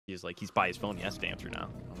he's by his phone. He has to answer now.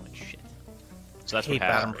 I'm like, shit. So that's what hate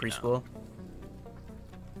happened Batum right preschool.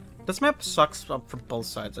 This map sucks up for both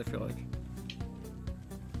sides, I feel like.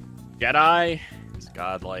 Jedi is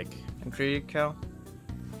godlike. Agree, Cal?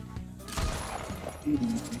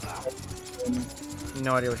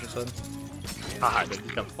 No idea what you said. Ah, they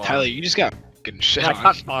just got farmed. Tyler, you just got fucking shit I on.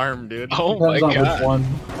 got farmed, dude. Oh my Depends on god. which one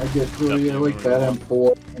I get through. I like that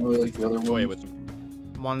M4. I really like the other Wait, one. with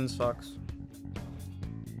One sucks.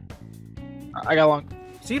 I got long.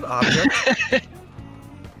 Steve object.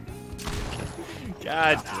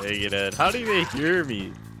 God dang it, Ed. How do they hear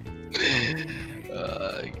me?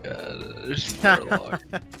 God. There's more long.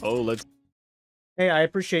 Oh, let's. Hey, I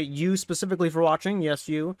appreciate you specifically for watching. Yes,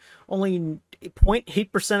 you. Only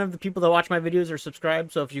 0.8% of the people that watch my videos are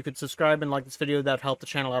subscribed, so if you could subscribe and like this video, that would help the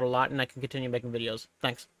channel out a lot, and I can continue making videos.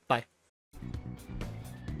 Thanks. Bye.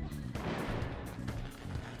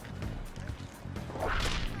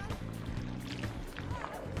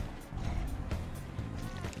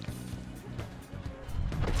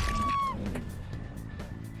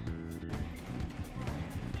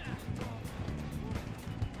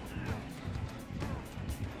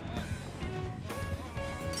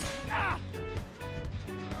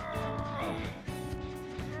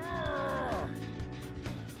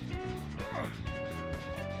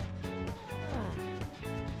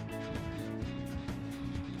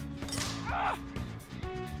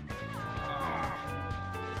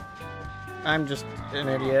 I'm just an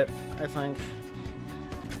idiot, I think.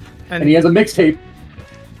 And he has a mixtape.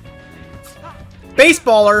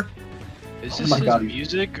 Baseballer! Is Oh this my his God.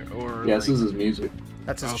 music or? Yes, like... this is music.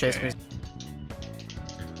 That's his Okay. chase music.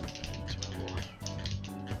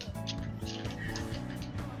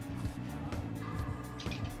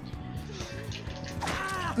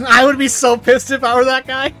 I would be so pissed if I were that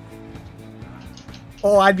guy.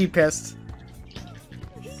 Oh, I'd be pissed.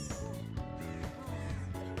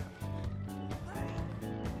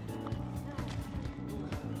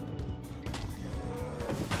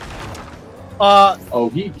 Oh,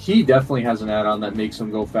 he definitely has an add-on that makes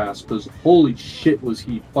him go fast, because holy shit was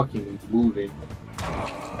he fucking moving.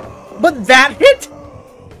 But that hit?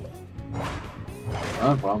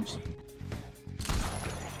 No problems.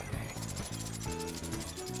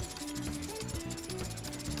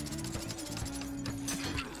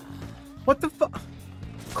 What the fuck?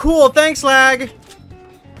 Cool, thanks, lag.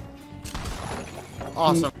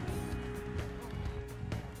 Awesome.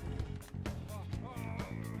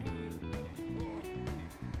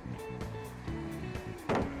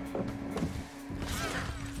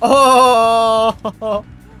 Oh!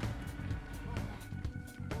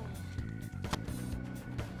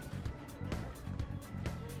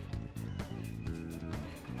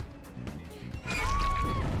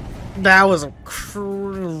 That was a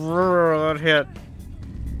that hit.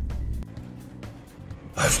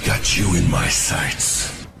 I've got you in my sights.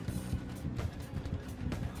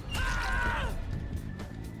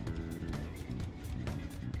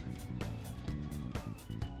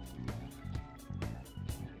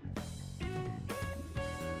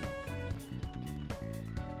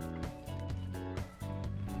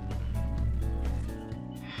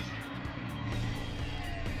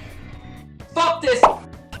 Fuck this!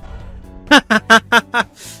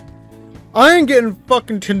 I ain't getting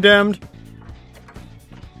fucking condemned.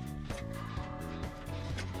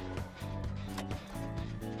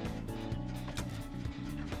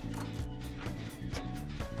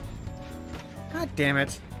 God damn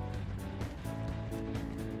it.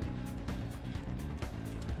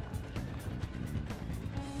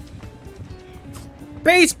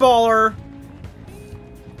 Baseballer!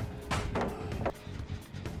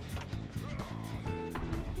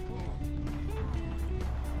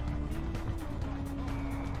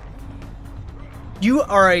 You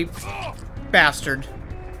are a bastard.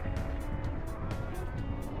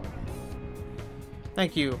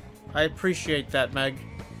 Thank you. I appreciate that, Meg.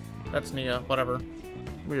 That's Nia. Whatever.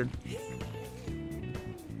 Weird.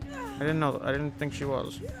 I didn't know. I didn't think she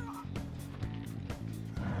was.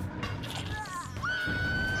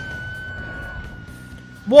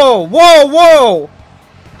 Whoa! Whoa! Whoa!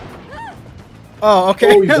 Oh,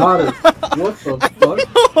 okay. Oh, you got it. What the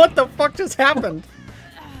fuck? What the fuck just happened?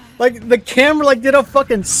 Like, the camera, like, did a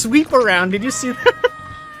fucking sweep around. Did you see that?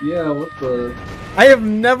 Yeah, what the... I have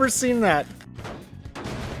never seen that.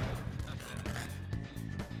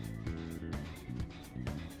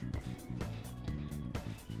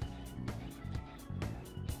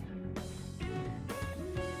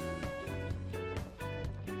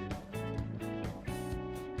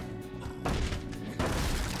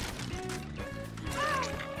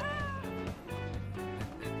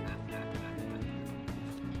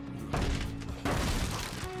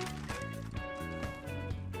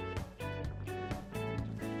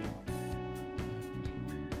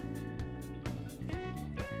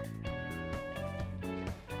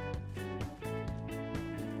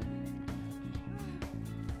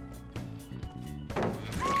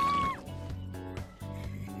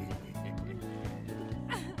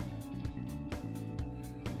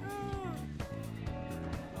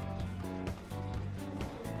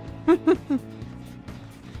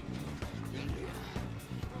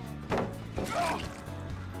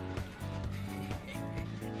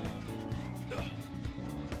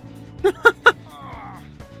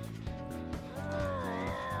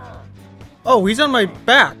 Oh, he's on my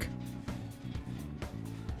back.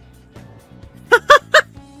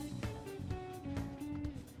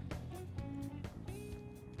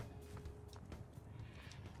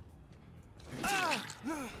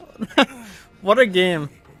 What a game.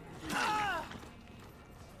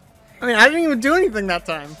 I mean, I didn't even do anything that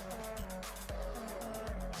time.